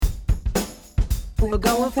We're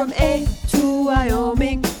going from A to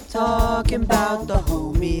Wyoming, talking about the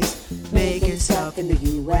homies, making stuff in the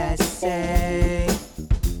USA.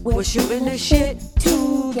 We're shooting the shit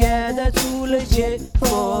together, too legit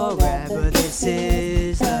forever. This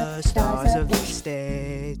is the Stars of the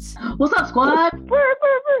States. What's up, squad?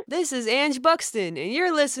 This is Ange Buxton, and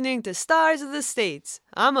you're listening to Stars of the States.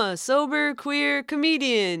 I'm a sober, queer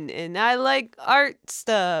comedian, and I like art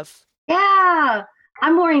stuff. Yeah,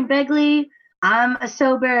 I'm Maureen Begley. I'm a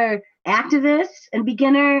sober activist and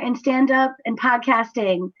beginner in stand-up and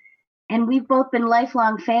podcasting, and we've both been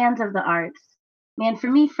lifelong fans of the arts. Man, for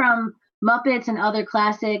me, from Muppets and other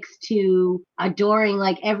classics to adoring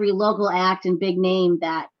like every local act and big name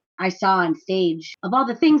that I saw on stage. Of all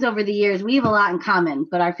the things over the years, we have a lot in common,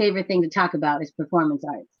 but our favorite thing to talk about is performance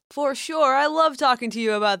arts. For sure. I love talking to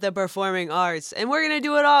you about the performing arts. And we're going to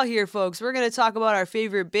do it all here, folks. We're going to talk about our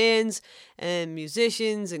favorite bands and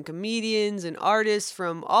musicians and comedians and artists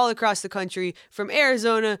from all across the country, from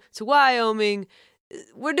Arizona to Wyoming.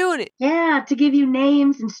 We're doing it. Yeah, to give you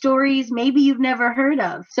names and stories maybe you've never heard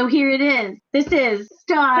of. So here it is. This is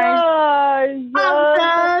Stars of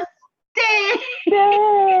the States.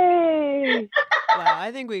 Wow,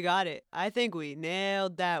 I think we got it. I think we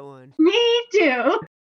nailed that one. Me too.